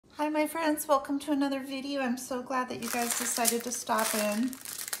my friends, welcome to another video. I'm so glad that you guys decided to stop in.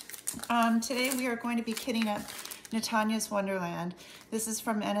 Today we are going to be kitting up Natanya's Wonderland. This is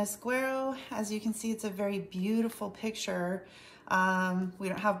from Esquero. As you can see, it's a very beautiful picture. We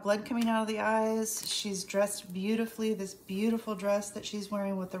don't have blood coming out of the eyes. She's dressed beautifully, this beautiful dress that she's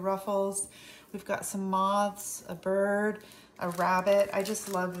wearing with the ruffles. We've got some moths, a bird, a rabbit. I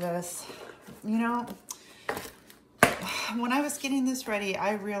just love this. You know, when I was getting this ready,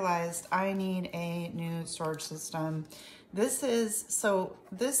 I realized I need a new storage system. This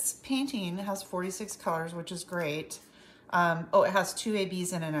painting has 46 colors, which is great. Oh, it has 2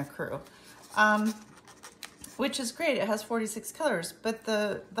 ABs and an ecru, which is great. It has 46 colors, but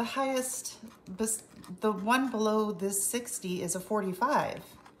the highest, the one below this 60 is a 45.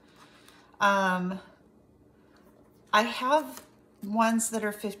 I have ones that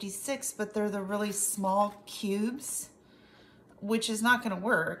are 56, but they're the really small cubes, which is not going to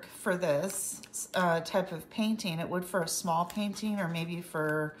work for this type of painting. It would for a small painting, or maybe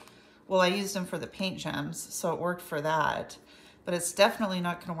for, well, I used them for the paint gems, so it worked for that. But it's definitely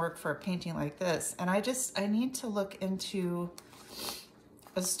not going to work for a painting like this. And I need to look into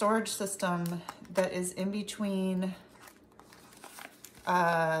a storage system that is in between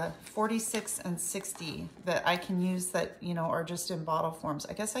 46 and 60 that I can use that, you know, are just in bottle forms.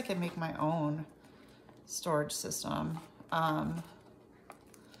 I guess I could make my own storage system. I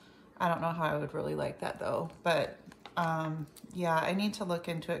don't know how I would really like that though, but yeah, I need to look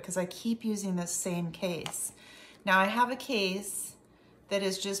into it because I keep using this same case. Now I have a case that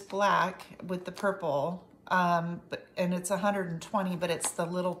is just black with the purple, and it's 120, but it's the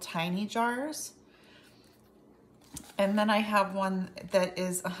little tiny jars. And then I have one that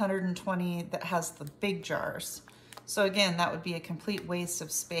is 120 that has the big jars. So again, that would be a complete waste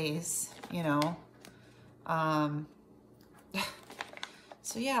of space, you know.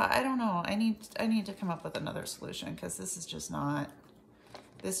 So yeah, I don't know. I need to come up with another solution because this is just not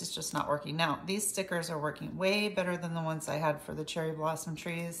working. Now, these stickers are working way better than the ones I had for the cherry blossom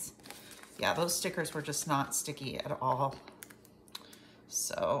trees. Yeah, those stickers were just not sticky at all.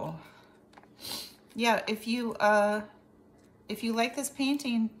 So yeah, if you like this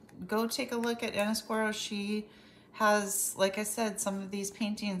painting, go take a look at Esquero. She has, like I said, some of these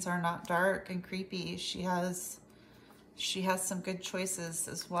paintings are not dark and creepy. She has some good choices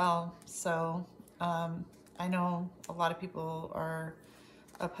as well. So I know a lot of people are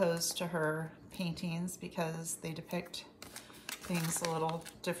opposed to her paintings because they depict things a little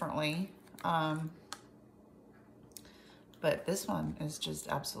differently. But this one is just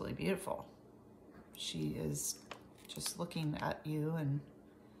absolutely beautiful. She is just looking at you, and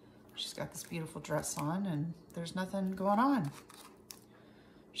she's got this beautiful dress on, and there's nothing going on.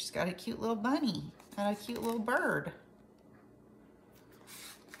 She's got a cute little bunny and a cute little bird.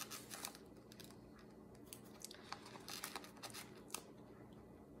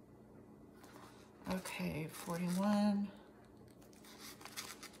 Okay, 41,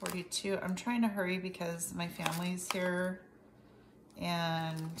 42. I'm trying to hurry because my family's here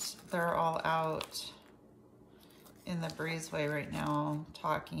and they're all out in the breezeway right now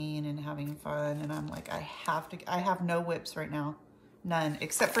talking and having fun, and I'm like, I have no whips right now. None,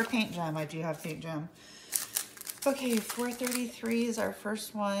 except for paint gem. I do have paint gem. Okay, 433 is our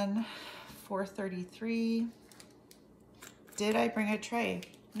first one. 433. Did I bring a tray?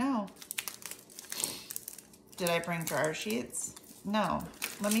 No. Did I bring dryer sheets? No.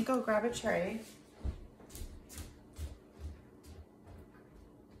 Let me go grab a tray.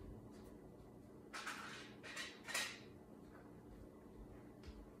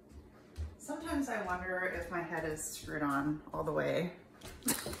 Sometimes I wonder if my head is screwed on all the way.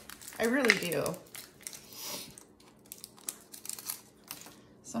 I really do.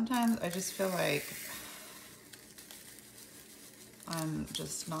 Sometimes I just feel like I'm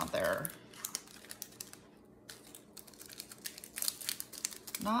just not there.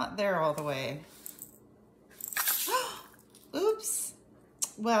 Not there all the way. Oops.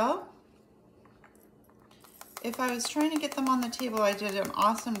 Well, if I was trying to get them on the table, I did an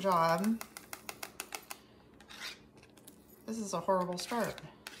awesome job. This is a horrible start.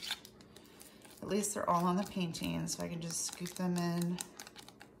 At least they're all on the painting, so I can just scoop them in.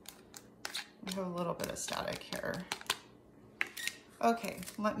 We have a little bit of static here. Okay,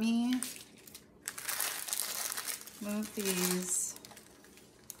 let me move these.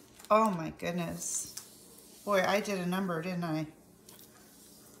 Oh my goodness. Boy, I did a number, didn't I?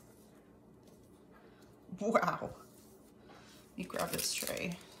 Wow. Let me grab this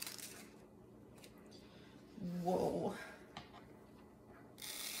tray. Whoa.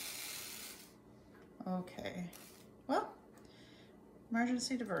 Okay. Well,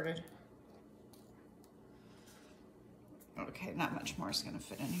 Emergency diverted. Okay, not much more is going to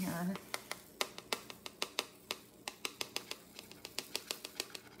fit in here.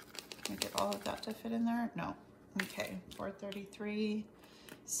 Can I get all of that to fit in there? No. Okay, 433.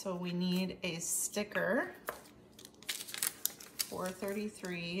 So we need a sticker.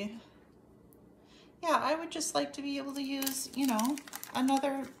 433. Yeah, I would just like to be able to use, you know,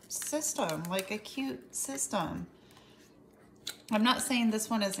 another system, like a cute system. I'm not saying this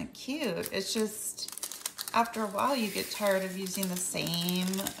one isn't cute. It's just after a while you get tired of using the same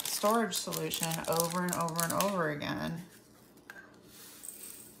storage solution over and over and over again.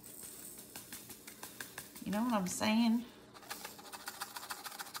 You know what I'm saying?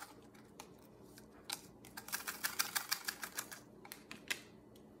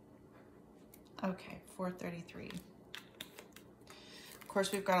 Okay, 433. Of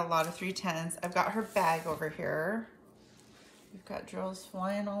course, we've got a lot of 310s. I've got her bag over here. We've got drills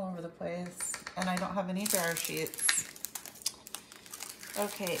flying all over the place, and I don't have any dryer sheets.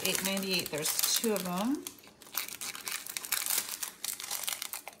 Okay, 898, there's 2 of them.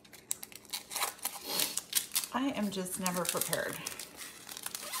 I am just never prepared.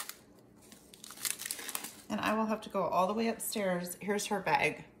 And I will have to go all the way upstairs. Here's her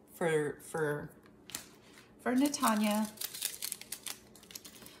bag for Natanya.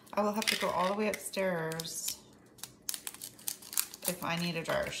 I will have to go all the way upstairs if I need a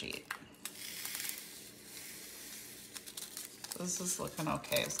dryer sheet. This is looking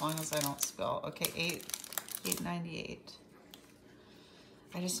okay as long as I don't spill. Okay, 898.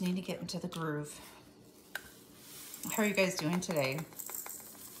 I just need to get into the groove. How are you guys doing today?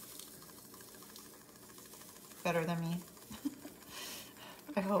 Better than me?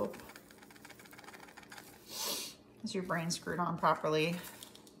 I hope. Is your brain screwed on properly?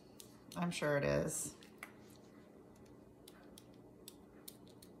 I'm sure it is.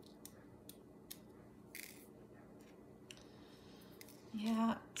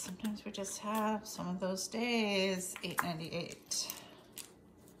 Yeah, sometimes we just have some of those days. 898.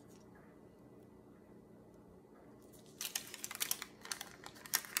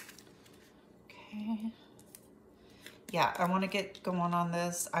 Okay. Yeah, I want to get going on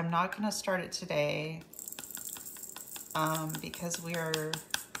this. I'm not going to start it today because we are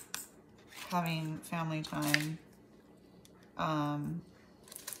having family time. But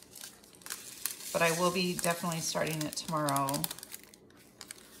I will be definitely starting it tomorrow.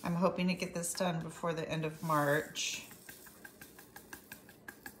 I'm hoping to get this done before the end of March.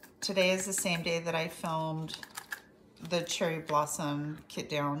 Today is the same day that I filmed the cherry blossom kit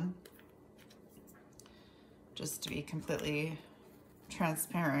down. Just to be completely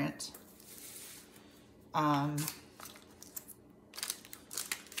transparent.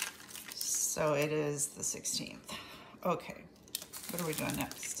 So it is the 16th. Okay, what are we doing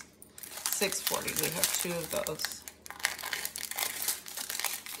next? 640, we have 2 of those.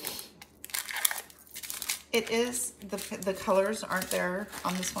 It is, the colors aren't there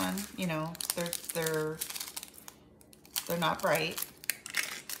on this one, you know, they're not bright.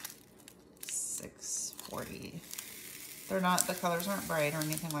 640. They're not, the colors aren't bright or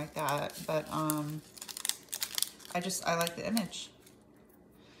anything like that, but I like the image.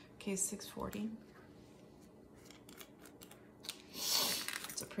 Okay, 640.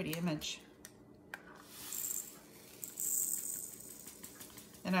 It's a pretty image.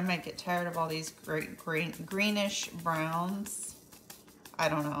 And I might get tired of all these great greenish browns. I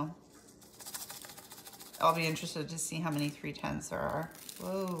don't know. I'll be interested to see how many 310s there are.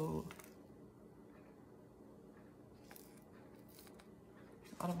 Whoa.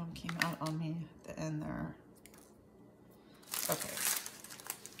 A lot of them came out on me at the end there. Okay.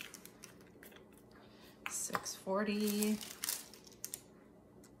 640.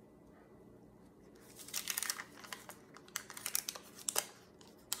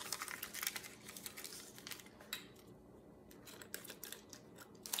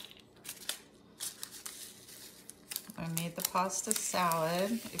 I made the pasta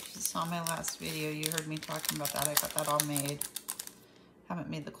salad. If you saw my last video, you heard me talking about that. I got that all made. Haven't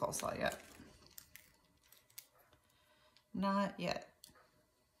made the coleslaw yet. Not yet.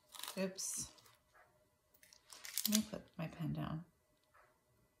 Oops. Let me put my pen down.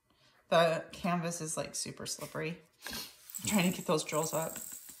 The canvas is like super slippery. I'm trying to get those drills up.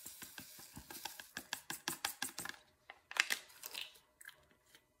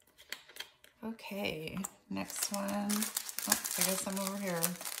 Okay, next one. Oh, I guess I'm over here.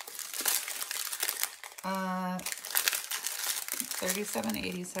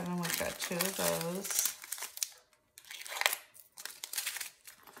 3787, we've got 2 of those.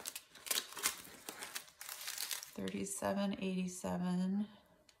 3787.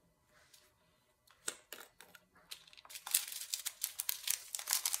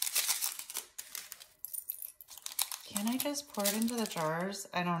 Can I just pour it into the jars?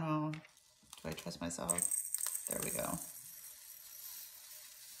 I don't know. Do I trust myself? There we go.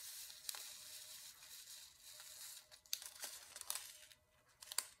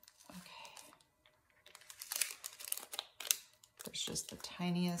 Okay. There's just the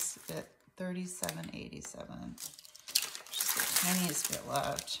tiniest bit, 3787. Just the tiniest bit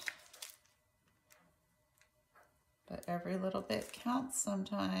left. But every little bit counts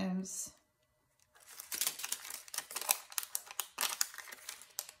sometimes.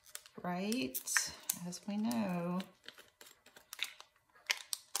 Right? As we know.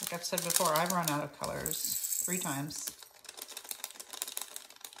 Like I've said before, I've run out of colors 3 times.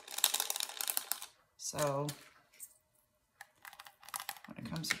 So when it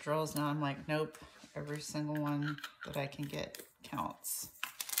comes to drills now, I'm like, nope, every single one that I can get counts.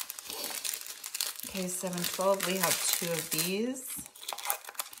 Okay, 712, we have 2 of these.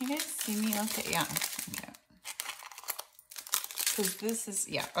 Can you guys see me? Okay, yeah, okay. Because this is,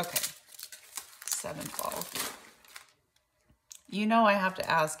 yeah, okay. 712. You know I have to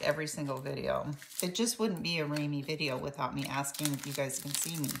ask every single video. It just wouldn't be a Raimi video without me asking if you guys can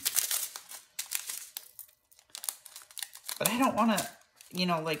see me. But I don't want to, you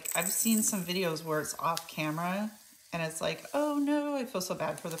know, like I've seen some videos where it's off camera and it's like, oh no, I feel so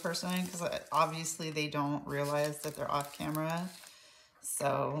bad for the person because obviously they don't realize that they're off camera.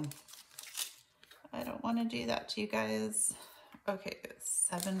 So I don't want to do that to you guys. Okay,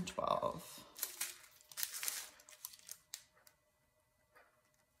 712.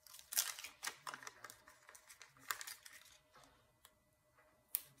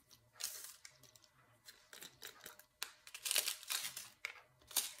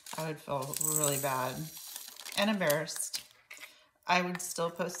 I would feel really bad and embarrassed. I would still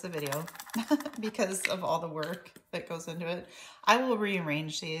post the video because of all the work that goes into it. I will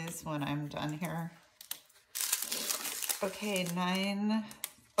rearrange these when I'm done here. Okay, 9.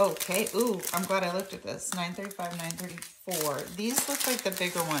 Okay, ooh, I'm glad I looked at this. 935, 934. These look like the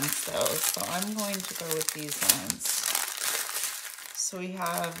bigger ones though, so I'm going to go with these ones. So we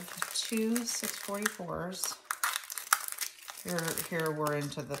have 2 644s. Here we're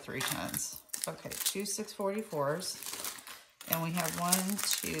into the 310s. Okay, 2 644s. And we have 1,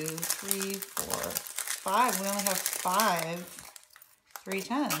 2, 3, 4, 5. We only have 5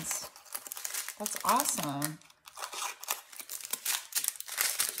 310s. That's awesome.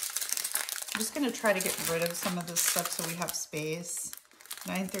 I'm just going to try to get rid of some of this stuff so we have space.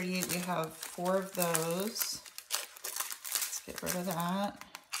 938, we have 4 of those. Let's get rid of that.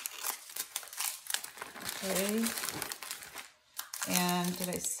 Okay. And did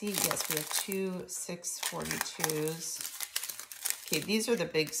I see? Yes, we have 2 642s. Okay, these are the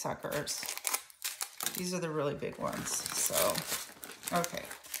big suckers. These are the really big ones. So, okay,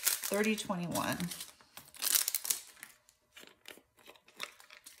 3021.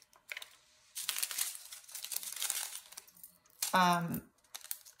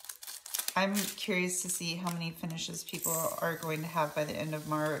 I'm curious to see how many finishes people are going to have by the end of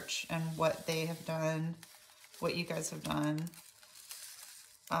March and what they have done, what you guys have done.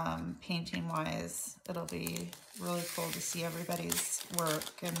 Painting wise, it'll be really cool to see everybody's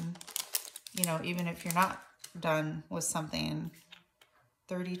work, and you know, even if you're not done with something.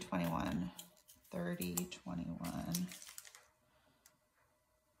 3021, 3021.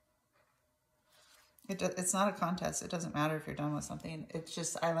 It's not a contest. It doesn't matter if you're done with something. It's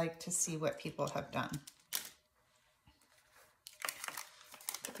just, I like to see what people have done.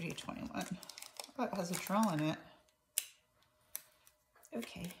 3021. Oh, it has a drill in it.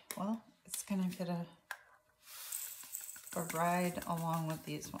 Okay, well, it's gonna get a ride along with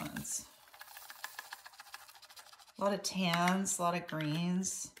these ones. A lot of tans, a lot of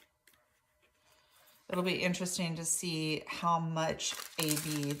greens. It'll be interesting to see how much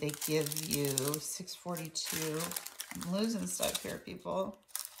AB they give you. 642. I'm losing stuff here, people.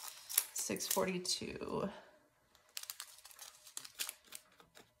 642.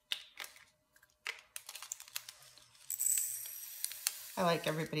 I like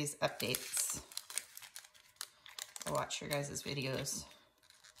everybody's updates. I watch your guys' videos.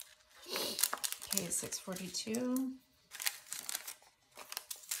 Okay, 642.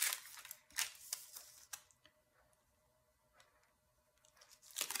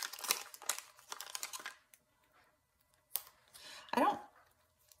 I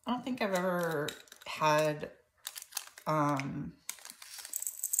don't think I've ever had,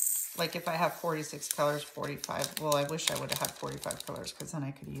 like if I have 46 colors, 45, well, I wish I would have had 45 colors because then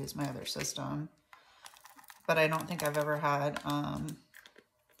I could use my other system. but I don't think I've ever had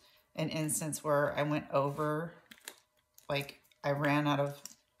an instance where I went over, like I ran out of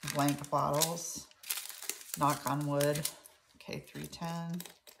blank bottles. Knock on wood. Okay, 310.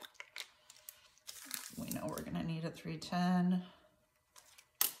 We know we're gonna need a 310.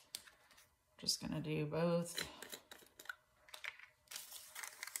 Just gonna do both.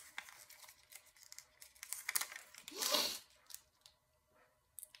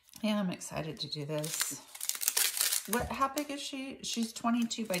 Yeah, I'm excited to do this. How big is she? She's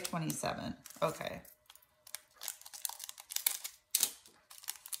 22 by 27. Okay.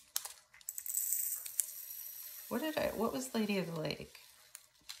 What was Lady of the Lake?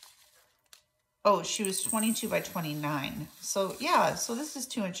 Oh, she was 22 by 29. So yeah, so this is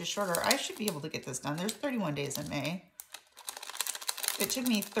 2 inches shorter. I should be able to get this done. There's 31 days in May. It took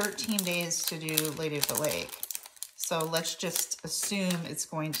me 13 days to do Lady of the Lake. So let's just assume it's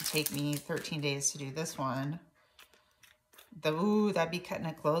going to take me 13 days to do this one. Ooh, that'd be cutting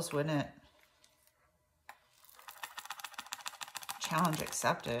it close, wouldn't it? Challenge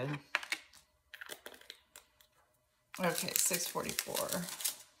accepted. Okay, 644.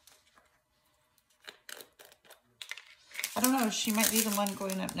 I don't know, she might be the one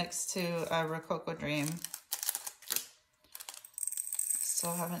going up next to Rococo Dream.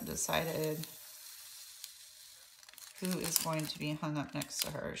 Still haven't decided who is going to be hung up next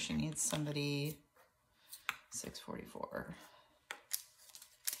to her. She needs somebody. 644.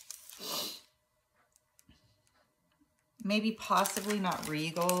 Maybe possibly not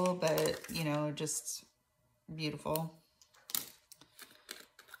regal, but you know, just beautiful.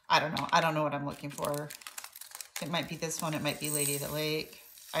 I don't know. I don't know what I'm looking for. It might be this one. It might be Lady of the Lake.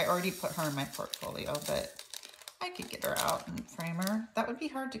 I already put her in my portfolio, but I could get her out and frame her. That would be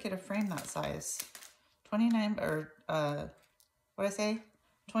hard to get a frame that size. 29 or what did I say?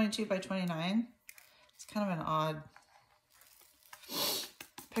 22 by 29. It's kind of an odd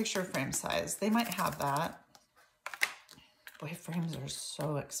picture frame size. They might have that. Boy, frames are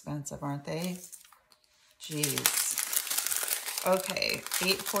so expensive, aren't they? Jeez. Okay,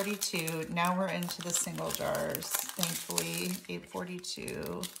 842. Now we're into the single jars. Thankfully,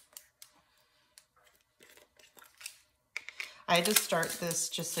 842. I had to start this,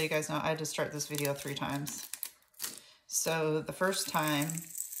 just so you guys know, I had to start this video 3 times. So the first time,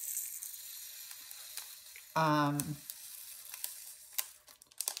 why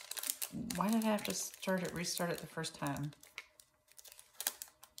did I have to restart it the first time?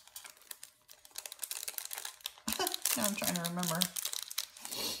 Now I'm trying to remember.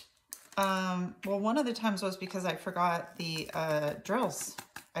 Well, one of the times was because I forgot the drills.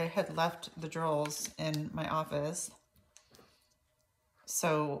 I had left the drills in my office.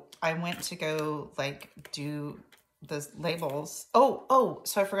 So I went to go like do the labels. Oh,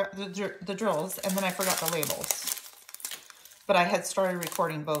 so I forgot the drills and then I forgot the labels. But I had started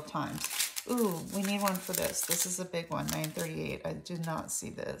recording both times. Ooh, we need one for this. This is a big one, 938. I did not see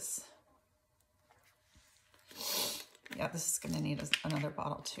this. Yeah, this is going to need another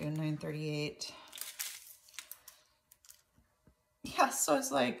bottle too, 938. Yeah, so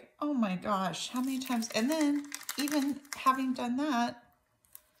it's like, oh my gosh, how many times? And then even having done that,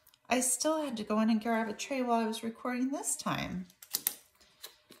 I still had to go in and grab a tray while I was recording this time.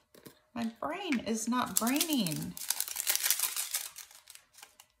 My brain is not braining.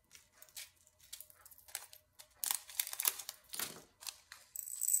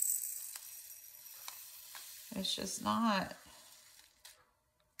 It's just not.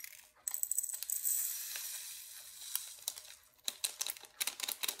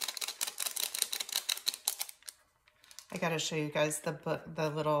 I gotta show you guys the book, the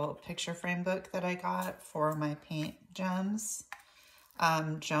little picture frame book that I got for my paint gems.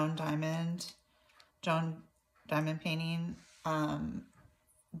 Joan Diamond Painting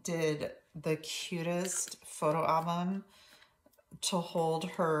did the cutest photo album to hold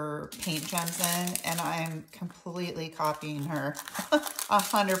her paint gems in, and I'm completely copying her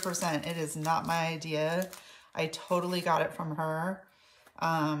 100%. It is not my idea. I totally got it from her.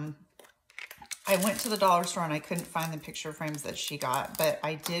 I went to the dollar store and I couldn't find the picture frames that she got, but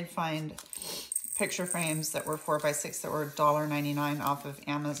I did find picture frames that were 4x6 that were $1.99 off of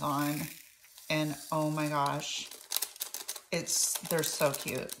Amazon. And oh my gosh, they're so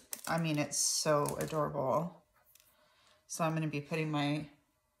cute. I mean, it's so adorable. So I'm going to be putting my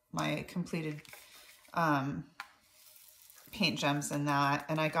completed paint gems in that.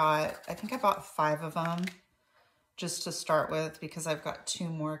 And I think I bought 5 of them just to start with, because I've got 2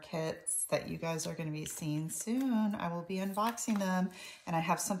 more kits that you guys are going to be seeing soon. I will be unboxing them, and I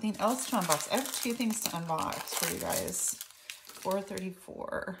have something else to unbox. I have 2 things to unbox for you guys.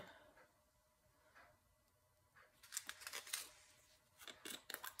 434.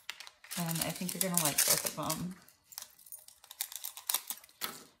 And I think you're gonna like both of them.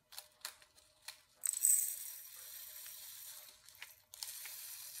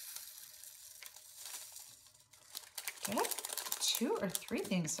 Do I have 2 or 3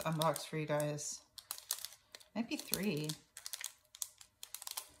 things to unbox for you guys? Might be 3.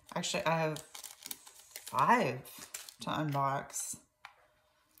 Actually, I have 5 to unbox.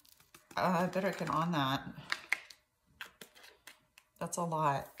 I better get on that. That's a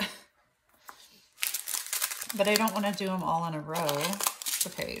lot. But I don't want to do them all in a row.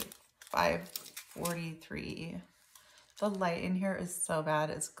 Okay, 543. The light in here is so bad.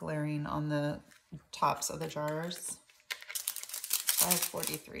 It's glaring on the tops of the jars.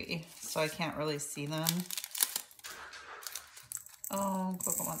 543. So I can't really see them. Oh,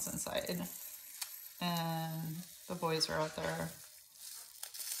 Coco wants inside. And the boys are out there.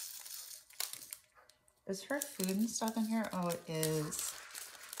 Is her food and stuff in here? Oh, it is.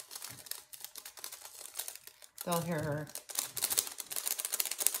 They'll hear her.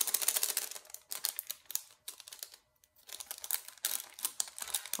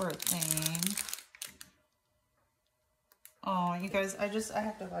 Poor thing. Oh, you guys, I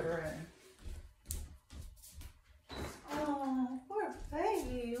have to let her in. Oh, poor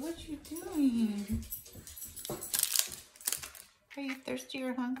baby. What you doing? Are you thirsty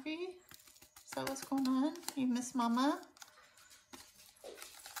or hungry? Is that what's going on? You miss mama?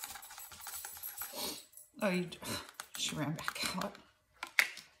 Oh, she ran back out.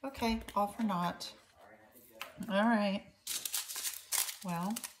 Okay, all for naught. All right.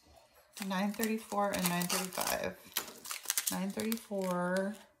 Well, 9:34 and 9:35.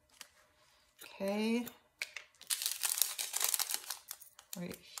 9:34. Okay.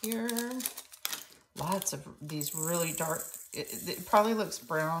 Right here. Lots of these really dark. It probably looks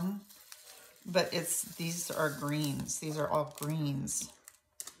brown, but these are greens. These are all greens.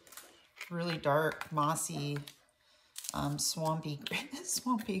 Really dark, mossy, swampy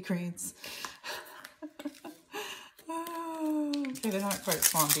greens. Okay, they're not quite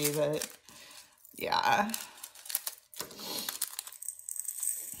swampy, but yeah.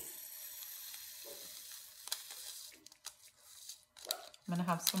 I'm gonna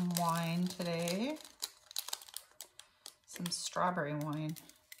have some wine today. Some strawberry wine.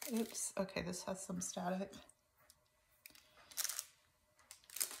 Oops, okay, this has some static.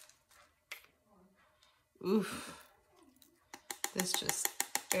 Oof. This just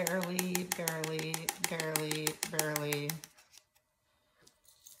barely.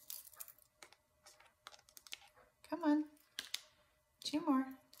 Come on. 2 more.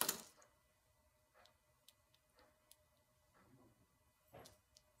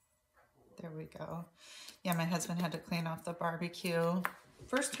 There we go. Yeah, my husband had to clean off the barbecue.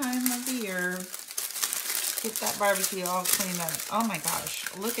 First time of the year. Get that barbecue all cleaned up. Oh my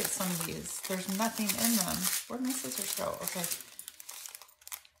gosh, look at some of these. There's nothing in them. Where'd my scissors go? Okay.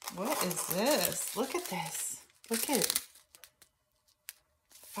 What is this? Look at this. Look at it.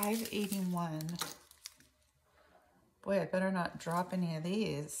 581. Boy, I better not drop any of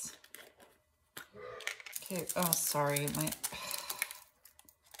these. Okay, oh, sorry. My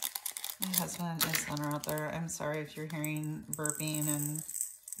husband and son are out there. I'm sorry if you're hearing burping and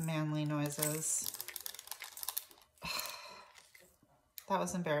manly noises. That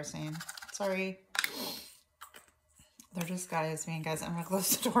was embarrassing. Sorry. They're just guys being guys. I'm gonna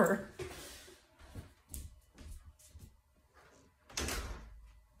close the door.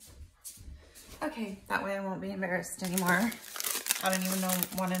 Okay, that way I won't be embarrassed anymore. I don't even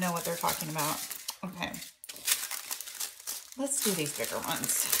want to know what they're talking about. Okay. Let's do these bigger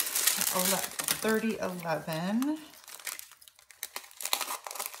ones. 3011.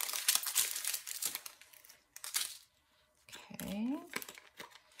 Okay.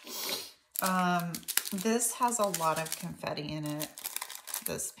 This has a lot of confetti in it,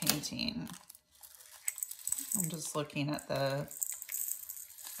 this painting. I'm just looking at the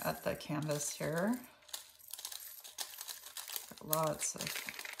canvas here. Lots of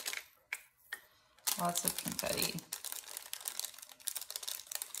confetti.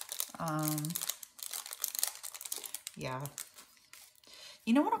 Yeah.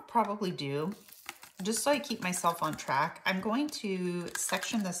 You know what I'll probably do? Just so I keep myself on track, I'm going to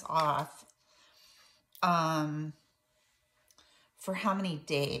section this off for how many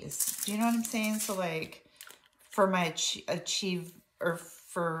days. Do you know what I'm saying? So like for my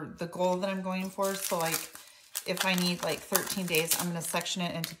for the goal that I'm going for. So like if I need like 13 days, I'm going to section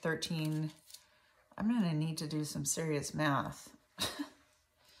it into 13. I'm going to need to do some serious math.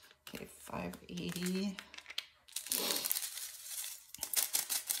 Okay, 580.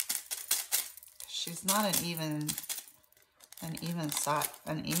 She's not an even an even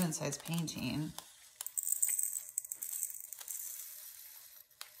size painting.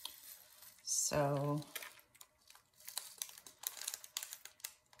 So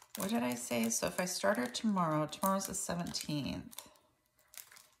what did I say? So if I started tomorrow's the 17th,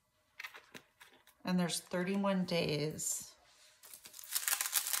 and there's 31 days.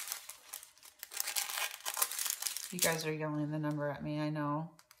 You guys are yelling the number at me, I know.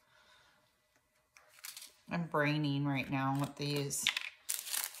 I'm braining right now with these.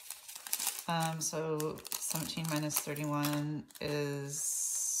 So 17 minus 31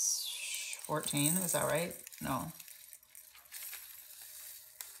 is 14, is that right? No.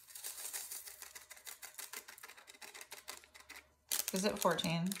 Is it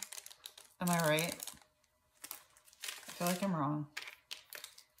 14? Am I right? I feel like I'm wrong.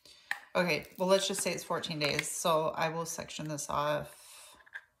 Okay, well, let's just say it's 14 days. So I will section this off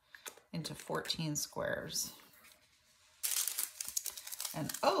into 14 squares.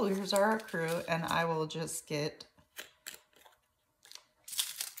 And oh, here's our crew, and I will just get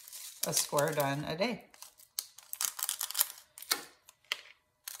a square done a day.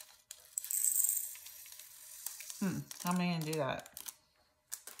 How am I gonna do that?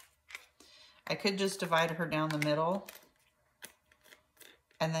 I could just divide her down the middle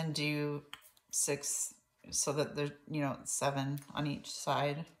and then do 6 so that there's, 7 on each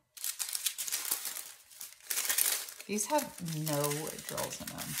side. These have no drills in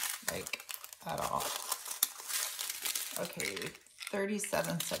them, like, at all. Okay,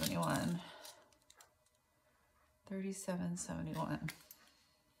 37.71. 37.71.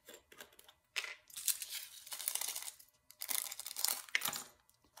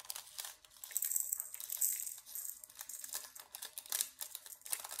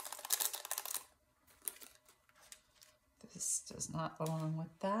 This does not belong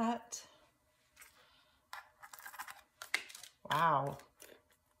with that. Wow.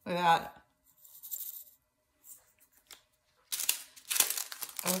 Look at that.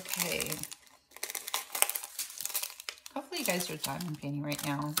 Okay. Hopefully you guys are diamond painting right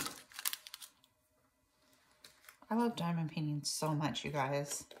now. I love diamond painting so much, you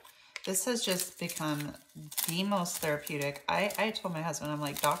guys. This has just become the most therapeutic. I told my husband, I'm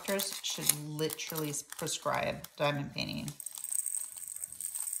like, doctors should literally prescribe diamond painting.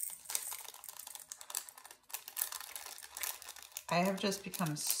 I have just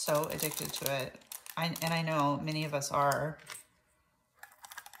become so addicted to it. And I know many of us are.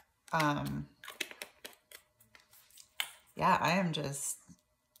 Yeah, I am just,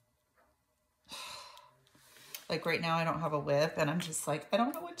 like right now I don't have a whip and I'm just like, I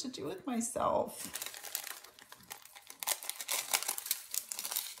don't know what to do with myself.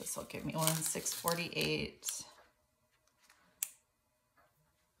 This will give me 648.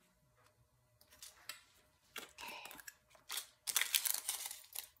 Okay.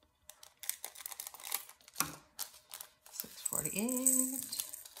 648.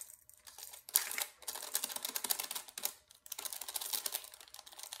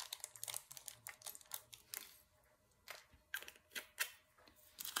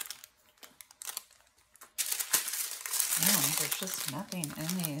 There's just nothing in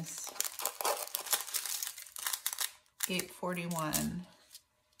these. 841.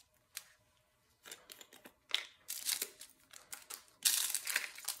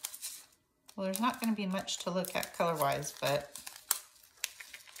 Well, there's not going to be much to look at color-wise, but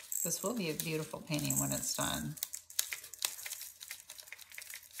this will be a beautiful painting when it's done.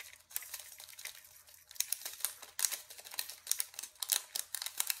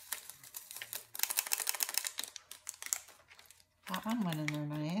 That one went in there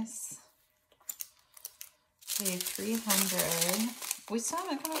nice. Okay, 300. We still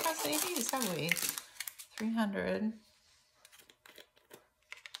haven't come across the ABs, have we? 300.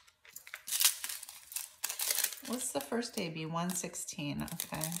 What's the first AB? 116.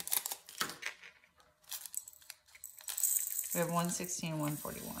 Okay. We have 116 and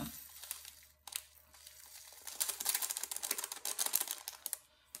 141.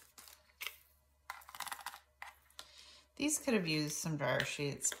 These could have used some dryer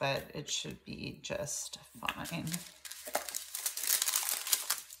sheets, but it should be just fine.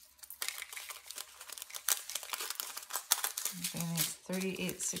 Okay, it's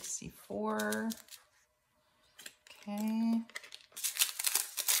 3864. Okay.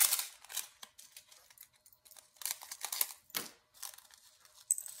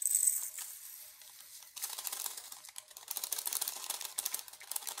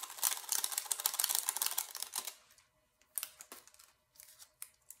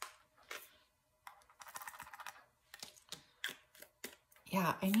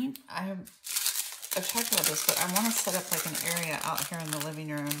 Yeah, I've talked about this, but I want to set up like an area out here in the living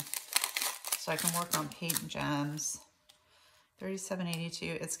room so I can work on paint gems.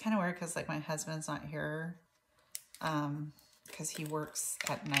 3782. It's kind of weird because like my husband's not here because he works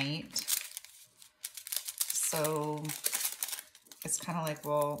at night. So it's kind of like,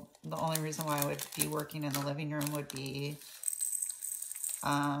 well, the only reason why I would be working in the living room would be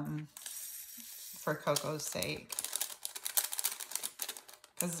for Coco's sake.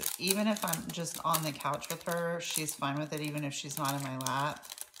 Because even if I'm just on the couch with her, she's fine with it. Even if she's not in my lap,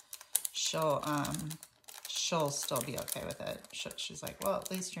 she'll still be okay with it. She's like, well,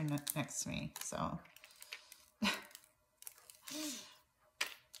 at least you're next to me. So,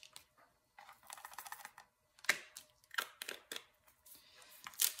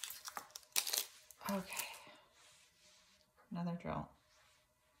 okay, another drill.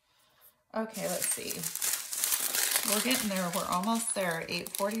 Okay, let's see. We're getting there. We're almost there.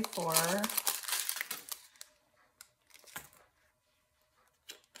 844.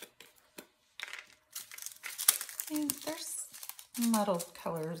 And there's muddled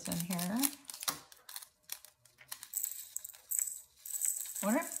colors in here. I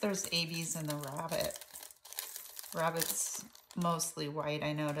wonder if there's ABs in the rabbit. Rabbit's mostly white,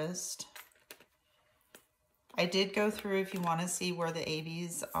 I noticed. I did go through, if you want to see where the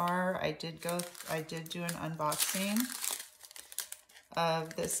ABs are, I did do an unboxing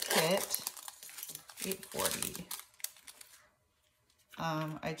of this kit. 840.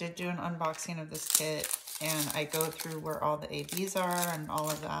 I did do an unboxing of this kit, and I go through where all the ABs are and all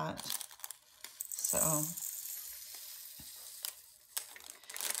of that. So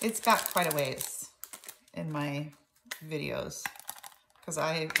it's back quite a ways in my videos because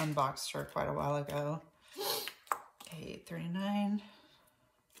I unboxed her quite a while ago. 839.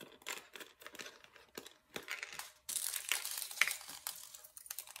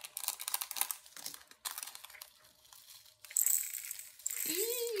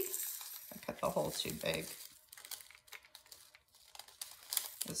 I cut the hole too big.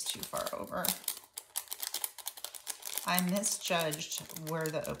 It was too far over. I misjudged where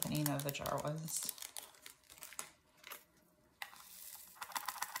the opening of the jar was.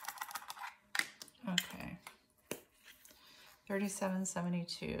 Okay.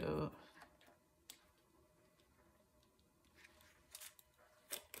 3772.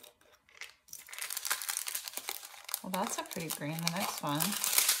 Well, that's a pretty green. The next one.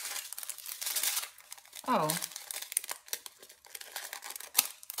 Oh.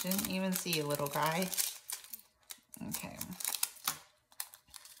 Didn't even see you, little guy. Okay.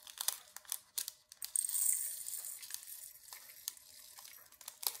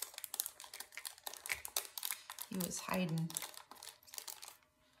 He was hiding.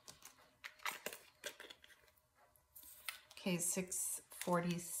 Okay,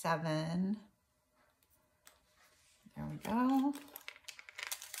 647. There we go.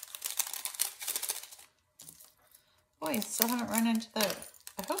 Boy, I still haven't run into the,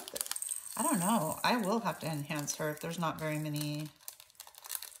 I hope that, I don't know. I will have to enhance her if there's not very many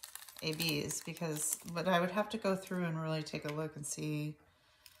ABs because, but I would have to go through and really take a look and see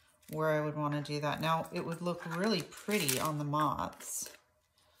where I would want to do that. Now, it would look really pretty on the moths.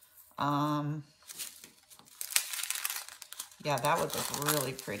 Yeah, that would look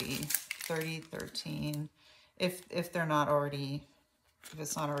really pretty. 3013. If they're not already, if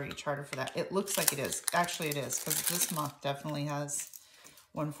it's not already charted for that. It looks like it is. Actually, it is, because this moth definitely has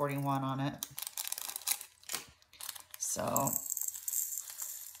 141 on it. So,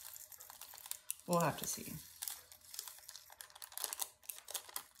 we'll have to see.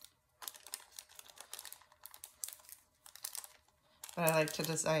 But I like to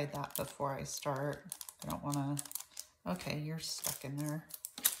decide that before I start. I don't want to... Okay, you're stuck in there.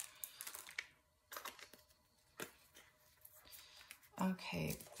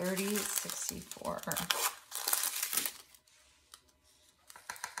 Okay, 3064.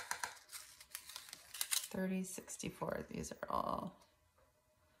 3064. These are all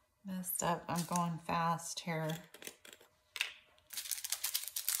messed up. I'm going fast here.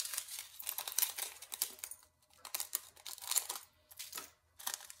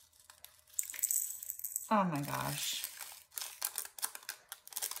 Oh my gosh.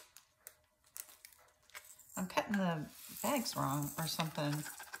 I'm cutting the bags wrong or something.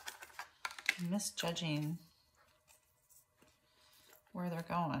 I'm misjudging where they're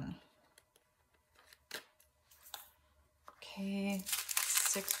going. Okay,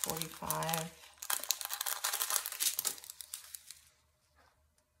 645.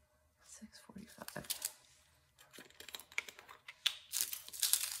 645.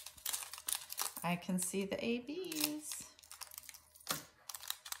 I can see the ABs.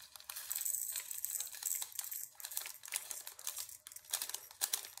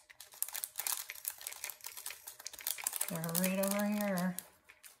 They're right over here.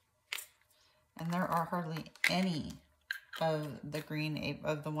 And there are hardly any of the green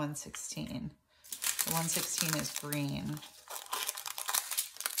of the 116. The 116 is green.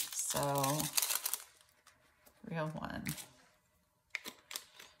 So, real one.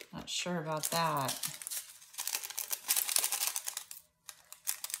 Not sure about that.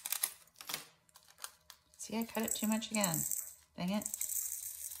 See, I cut it too much again. Dang it.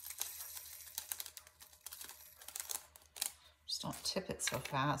 Just don't tip it so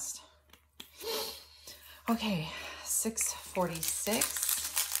fast. Okay, 646.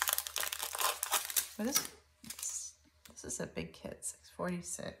 Well, this is a big kit,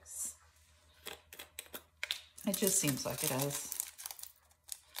 646. It just seems like it is.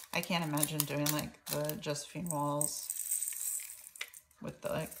 I can't imagine doing like the Josephine walls with the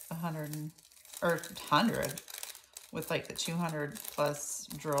like 100 with like the 200 plus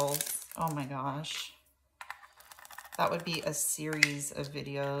drills. Oh my gosh. That would be a series of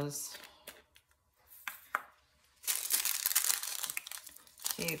videos.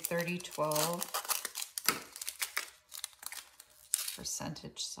 Okay, 3012.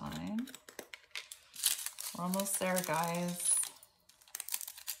 Percentage sign. We're almost there, guys.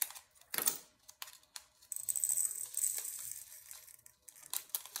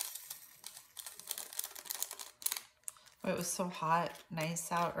 It was so hot,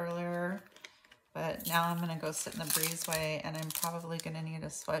 nice out earlier, but now I'm gonna go sit in the breezeway and I'm probably gonna need a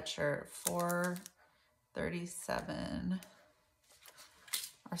sweatshirt. 437.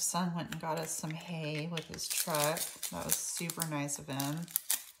 Our son went and got us some hay with his truck. That was super nice of him.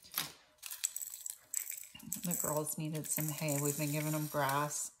 The girls needed some hay. We've been giving them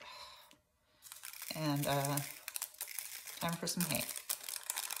grass. And time for some hay.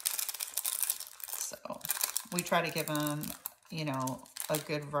 So we try to give them, you know, a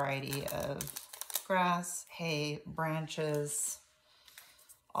good variety of grass, hay, branches,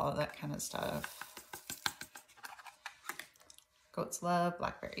 all of that kind of stuff. Goats love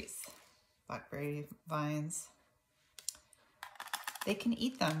blackberries, blackberry vines. They can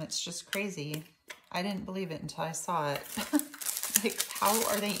eat them. It's just crazy. I didn't believe it until I saw it. Like, how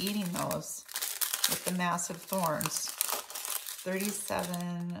are they eating those with the massive thorns?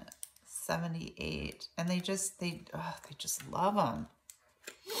 37.78, and they just love them.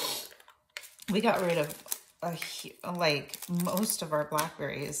 We got rid of like most of our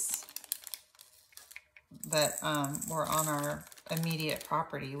blackberries that were on our immediate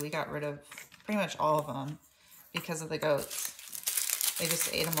property. We got rid of pretty much all of them because of the goats. They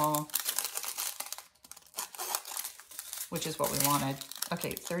just ate them all, which is what we wanted.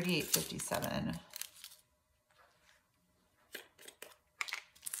 Okay, 38.57.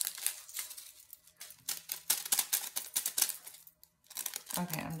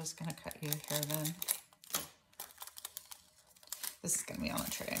 Okay, I'm just gonna cut you here then. This is gonna be on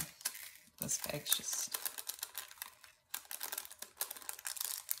the tray. This bag's just...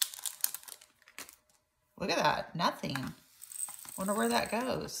 Look at that, nothing. Wonder where that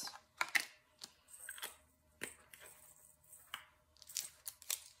goes.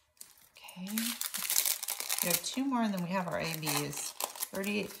 Okay. We have two more and then we have our ABs.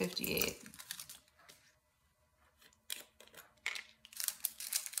 38.58.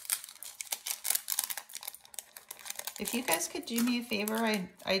 If you guys could do me a favor,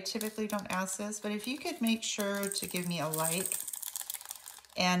 I typically don't ask this, but if you could make sure to give me a like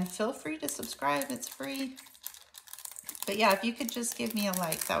and feel free to subscribe, it's free. But yeah, if you could just give me a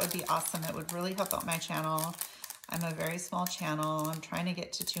like, that would be awesome. It would really help out my channel. I'm a very small channel. I'm trying to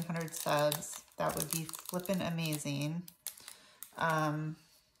get to 200 subs. That would be flippin' amazing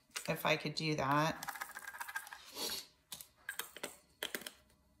if I could do that.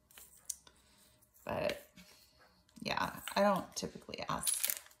 But yeah, I don't typically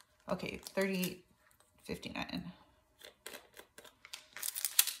ask. Okay, 30.59.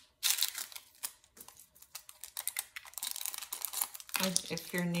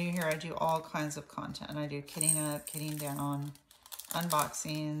 If you're new here, I do all kinds of content. I do kitting up, kitting down,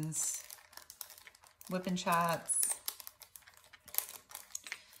 unboxings, whipping chats.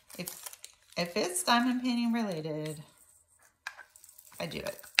 If it's diamond painting related, I do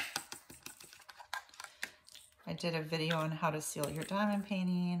it. I did a video on how to seal your diamond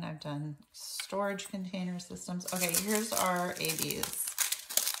painting. I've done storage container systems. Okay, here's our ABs.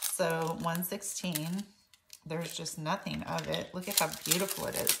 So 116. There's just nothing of it. Look at how beautiful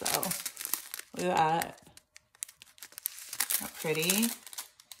it is, though. Look at that. How pretty.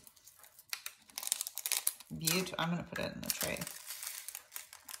 Beautiful. I'm going to put it in the tray.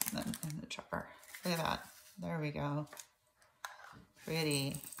 And then in the chopper. Look at that. There we go.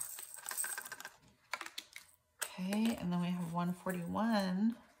 Pretty. Okay, and have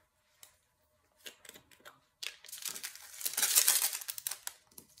 141.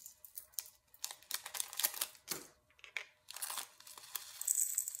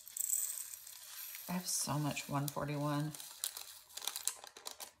 I have so much 141.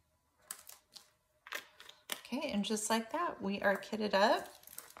 Okay, and just like that, we are kitted up.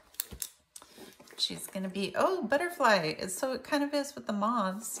 She's gonna be, oh, butterfly. So it kind of is with the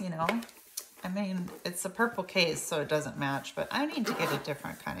moths, you know. I mean, it's a purple case, so it doesn't match, but I need to get a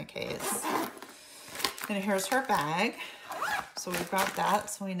different kind of case. And here's her bag. So we've got that,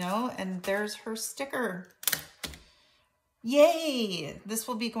 so we know, and there's her sticker. Yay! This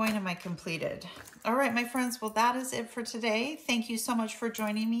will be going in my completed. All right, my friends, well, that is it for today. Thank you so much for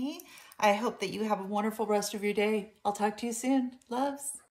joining me. I hope that you have a wonderful rest of your day. I'll talk to you soon. Loves.